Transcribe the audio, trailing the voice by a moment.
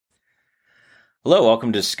Hello,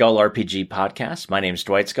 welcome to Skull RPG Podcast. My name's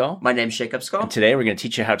Dwight Skull. My name's Jacob Skull. And today we're going to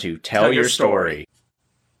teach you how to tell your story.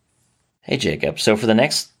 Hey, Jacob. So for the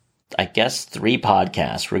next, 3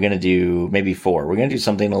 podcasts, we're going to do, maybe 4, we're going to do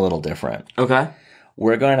something a little different. Okay.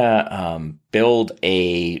 We're going to build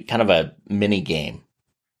a kind of a mini game.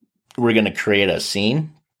 We're going to create a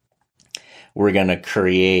scene. We're going to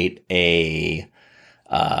create a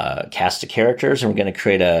cast of characters, and we're going to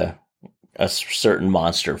create a certain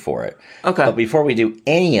monster for it. Okay. But before we do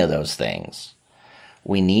any of those things,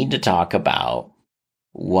 we need to talk about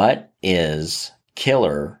what is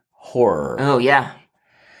killer horror. Oh, yeah.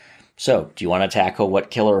 So, do you want to tackle what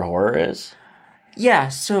killer horror is? Yeah,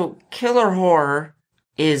 so killer horror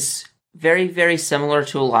is very, very similar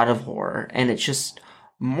to a lot of horror, and it's just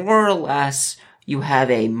more or less you have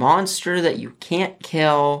a monster that you can't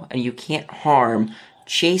kill and you can't harm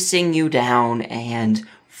chasing you down and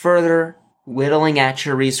further whittling at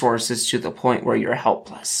your resources to the point where you're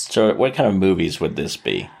helpless. So what kind of movies would this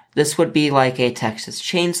be? This would be like a Texas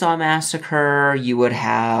Chainsaw Massacre. You would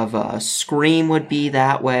have Scream would be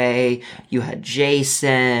that way. You had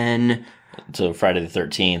Jason. So Friday the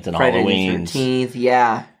 13th and Friday Halloween. the 13th,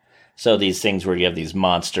 yeah. So these things where you have these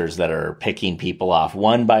monsters that are picking people off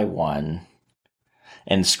one by one.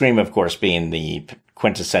 And Scream, of course, being the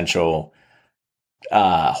quintessential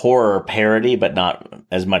horror parody, but not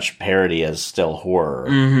as much parody as still horror.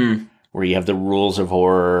 Mm-hmm. Where you have the rules of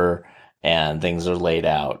horror and things are laid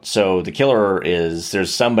out. So the killer is,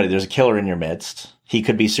 there's a killer in your midst. He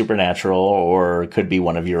could be supernatural or could be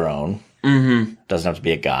one of your own. Mm-hmm. Doesn't have to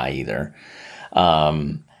be a guy either.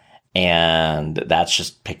 And that's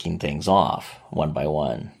just picking things off one by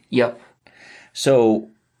one. Yep. So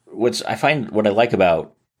what I like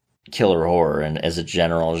about killer horror and as a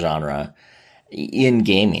general genre, in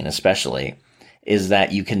gaming especially, is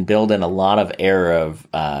that you can build in a lot of air of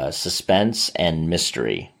suspense and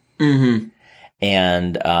mystery. Mm-hmm.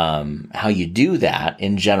 And how you do that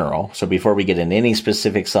in general, so before we get into any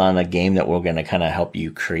specifics on a game that we're going to kind of help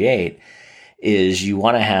you create, is you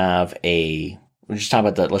want to have let's just talk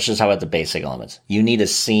about the basic elements. You need a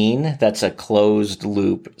scene that's a closed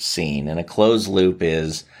loop scene. And a closed loop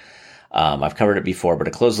is, I've covered it before, but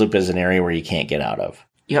a closed loop is an area where you can't get out of.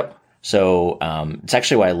 Yep. So it's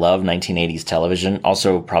actually why I love 1980s television.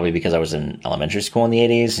 Also, probably because I was in elementary school in the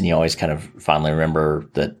 80s, and you always kind of fondly remember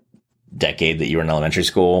the decade that you were in elementary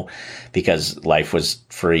school because life was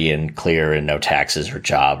free and clear and no taxes or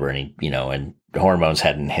job or any, and hormones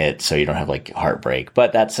hadn't hit, so you don't have like heartbreak.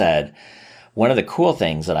 But that said, one of the cool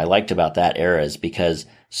things that I liked about that era is because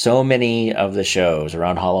so many of the shows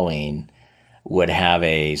around Halloween would have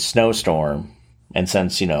a snowstorm. And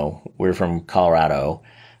since, we're from Colorado,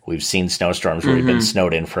 we've seen snowstorms where we've been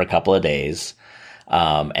snowed in for a couple of days.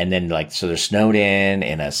 And then so they're snowed in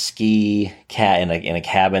a in a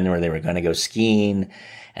cabin where they were going to go skiing.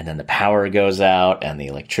 And then the power goes out and the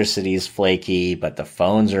electricity is flaky, but the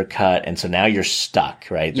phones are cut. And so now you're stuck,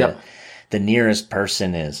 right? Yep. The nearest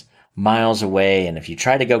person is miles away. And if you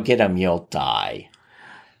try to go get them, you'll die.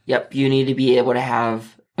 Yep. You need to be able to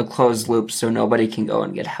have a closed loop so nobody can go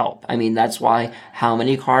and get help. I mean, that's why how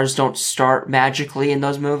many cars don't start magically in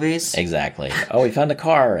those movies? Exactly. Oh, we found a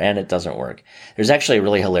car and it doesn't work. There's actually a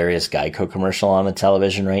really hilarious Geico commercial on the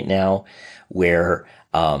television right now where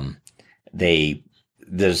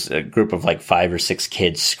there's a group of 5 or 6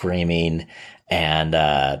 kids screaming, and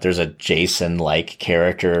there's a Jason-like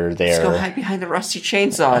character there. Just go hide behind the rusty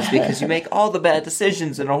chainsaws because you make all the bad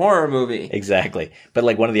decisions in a horror movie. Exactly. But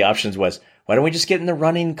one of the options was, why don't we just get in the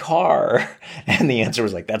running car? And the answer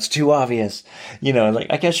was that's too obvious.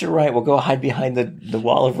 I guess you're right. We'll go hide behind the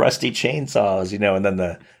wall of rusty chainsaws, and then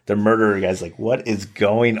the murderer guy's like, what is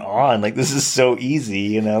going on? This is so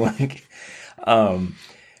easy,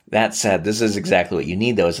 That said, this is exactly what you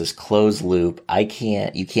need though, is this closed loop. You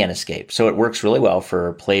can't escape. So it works really well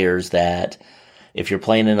for players that, if you're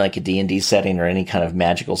playing in a D&D setting or any kind of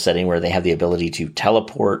magical setting where they have the ability to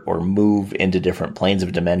teleport or move into different planes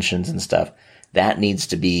of dimensions and stuff, that needs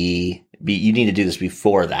to be you need to do this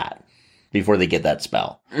before they get that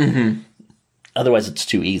spell. Mm-hmm. Otherwise, it's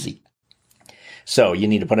too easy. So you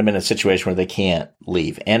need to put them in a situation where they can't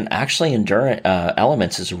leave. And actually, Endurance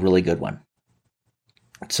Elements is a really good one.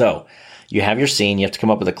 So you have your scene. You have to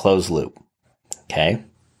come up with a closed loop. Okay.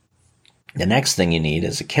 The next thing you need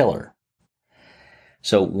is a killer.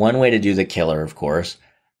 So one way to do the killer, of course,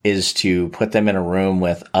 is to put them in a room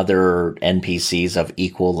with other NPCs of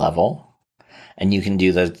equal level. And you can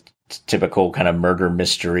do the typical kind of murder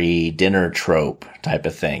mystery dinner trope type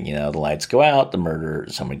of thing. You know, the lights go out,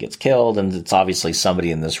 someone gets killed, and it's obviously somebody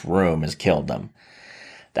in this room has killed them.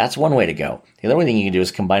 That's one way to go. The other thing you can do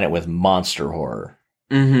is combine it with monster horror.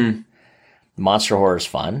 Mm-hmm. Monster horror is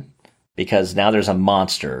fun because now there's a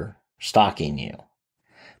monster stalking you.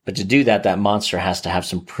 But to do that, that monster has to have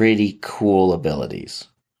some pretty cool abilities.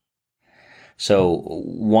 So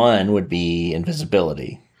one would be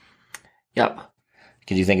invisibility. Yep.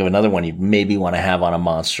 Could you think of another one you'd maybe want to have on a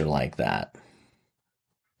monster like that?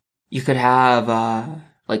 You could have,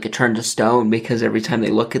 like a turn to stone because every time they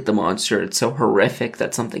look at the monster, it's so horrific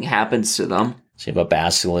that something happens to them. So you have a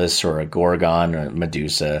basilisk or a gorgon or a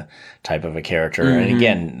Medusa type of a character. Mm-hmm. And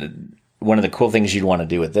again, one of the cool things you'd want to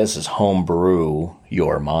do with this is homebrew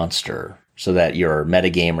your monster so that your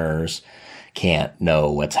metagamers can't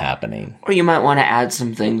know what's happening. Or you might want to add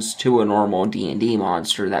some things to a normal D&D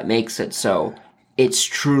monster that makes it so it's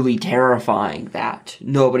truly terrifying that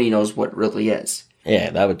nobody knows what it really is.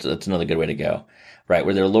 Yeah, that's another good way to go. Right,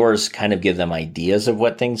 where their lores kind of give them ideas of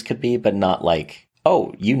what things could be, but not like,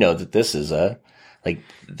 oh, you know that this is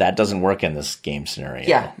that doesn't work in this game scenario.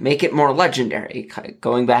 Yeah, make it more legendary,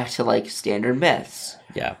 going back to like standard myths.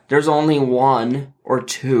 Yeah. There's only 1 or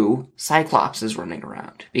 2 Cyclopses running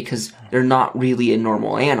around because they're not really a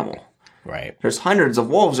normal animal. Right. There's hundreds of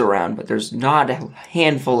wolves around, but there's not a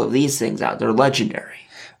handful of these things out. They're legendary.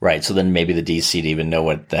 Right, so then maybe the DC to even know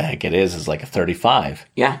what the heck it is like a 35.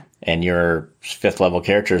 Yeah. And your 5th level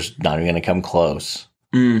character's not even going to come close.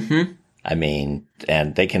 Mm-hmm. I mean,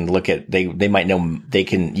 and they can look at, they might know,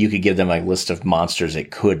 you could give them a list of monsters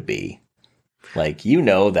it could be. Like, you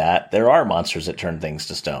know that there are monsters that turn things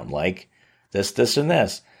to stone, like this, and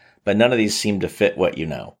this. But none of these seem to fit what you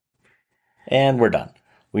know. And we're done.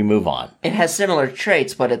 We move on. It has similar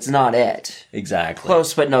traits, but it's not it. Exactly.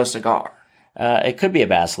 Close, but no cigar. It could be a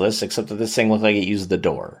basilisk, except that this thing looked like it used the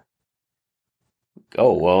door.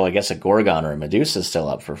 Oh, well, I guess a Gorgon or a Medusa is still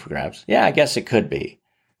up for grabs. Yeah, I guess it could be.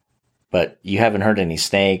 But you haven't heard any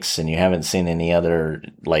snakes, and you haven't seen any other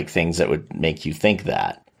things that would make you think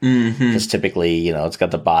that. Because typically, it's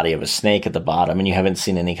got the body of a snake at the bottom, and you haven't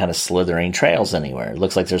seen any kind of slithering trails anywhere. It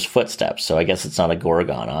looks like there's footsteps, so I guess it's not a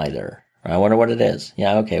Gorgon either. I wonder what it is.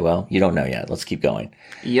 Yeah, okay, well, you don't know yet. Let's keep going.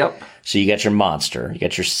 Yep. So you got your monster, you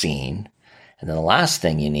got your scene, and then the last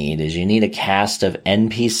thing you need is you need a cast of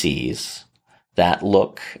NPCs that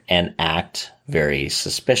look and act very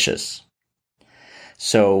suspicious.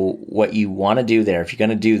 So what you want to do there, if you're going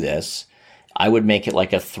to do this, I would make it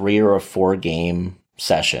like a 3 or a 4 game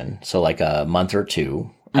session. So like a month or 2.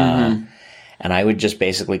 And I would just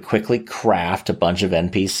basically quickly craft a bunch of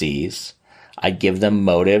NPCs. I'd give them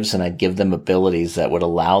motives and I'd give them abilities that would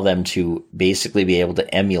allow them to basically be able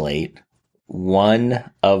to emulate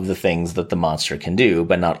one of the things that the monster can do,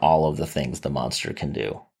 but not all of the things the monster can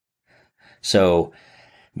do. So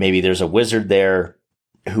maybe there's a wizard there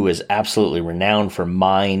who is absolutely renowned for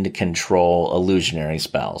mind control illusionary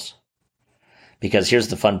spells. Because here's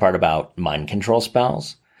the fun part about mind control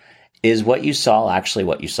spells. Is what you saw actually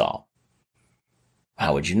what you saw?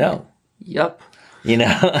 How would you know? Yep.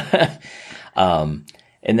 And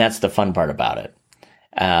that's the fun part about it.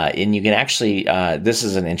 And you can actually, this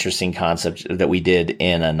is an interesting concept that we did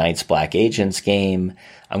in a Night's Black Agents game.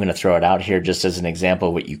 I'm going to throw it out here just as an example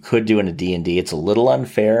of what you could do in a D&D. It's a little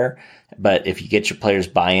unfair, but if you get your players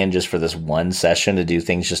buy-in just for this one session to do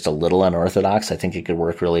things just a little unorthodox, I think it could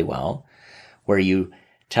work really well. Where you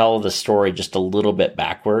tell the story just a little bit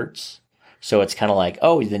backwards. So it's kind of like,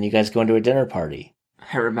 oh, then you guys go into a dinner party.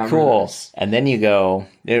 I remember Cool. this. And then you go,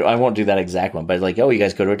 I won't do that exact one, but like, oh, you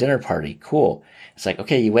guys go to a dinner party. Cool. It's like,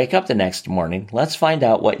 okay, you wake up the next morning. Let's find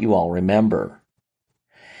out what you all remember.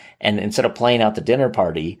 And instead of playing out the dinner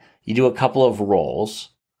party, you do a couple of rolls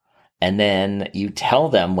and then you tell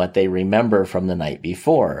them what they remember from the night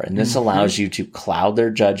before. And this allows you to cloud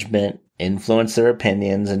their judgment, influence their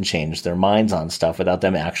opinions, and change their minds on stuff without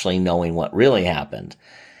them actually knowing what really happened.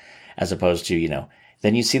 As opposed to,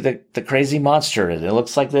 then you see the crazy monster and it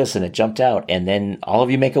looks like this and it jumped out. And then all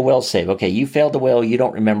of you make a will save. Okay, you failed the will. You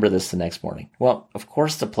don't remember this the next morning. Well, of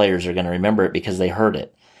course the players are going to remember it because they heard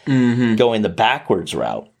it. Going the backwards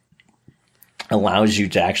route allows you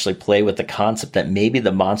to actually play with the concept that maybe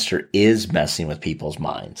the monster is messing with people's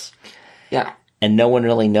minds. Yeah. And no one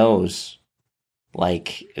really knows,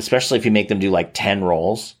 especially if you make them do 10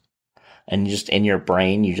 rolls. And just in your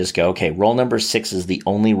brain, you just go, okay, roll number 6 is the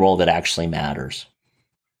only roll that actually matters.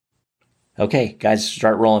 Okay, guys,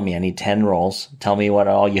 start rolling me. I need 10 rolls. Tell me what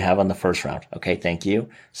all you have on the first round. Okay, thank you.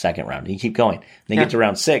 Second round. And you keep going. Then you get to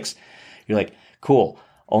round 6. You're like, cool.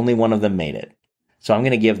 Only one of them made it. So I'm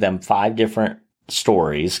going to give them 5 different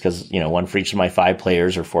stories because, one for each of my 5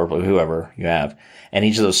 players or 4, whoever you have. And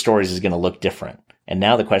each of those stories is going to look different. And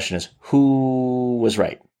now the question is, who was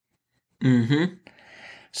right?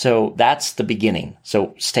 So that's the beginning.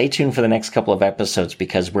 So stay tuned for the next couple of episodes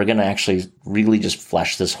because we're going to actually really just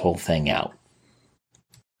flesh this whole thing out.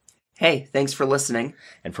 Hey, thanks for listening.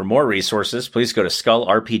 And for more resources, please go to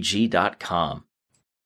skullrpg.com.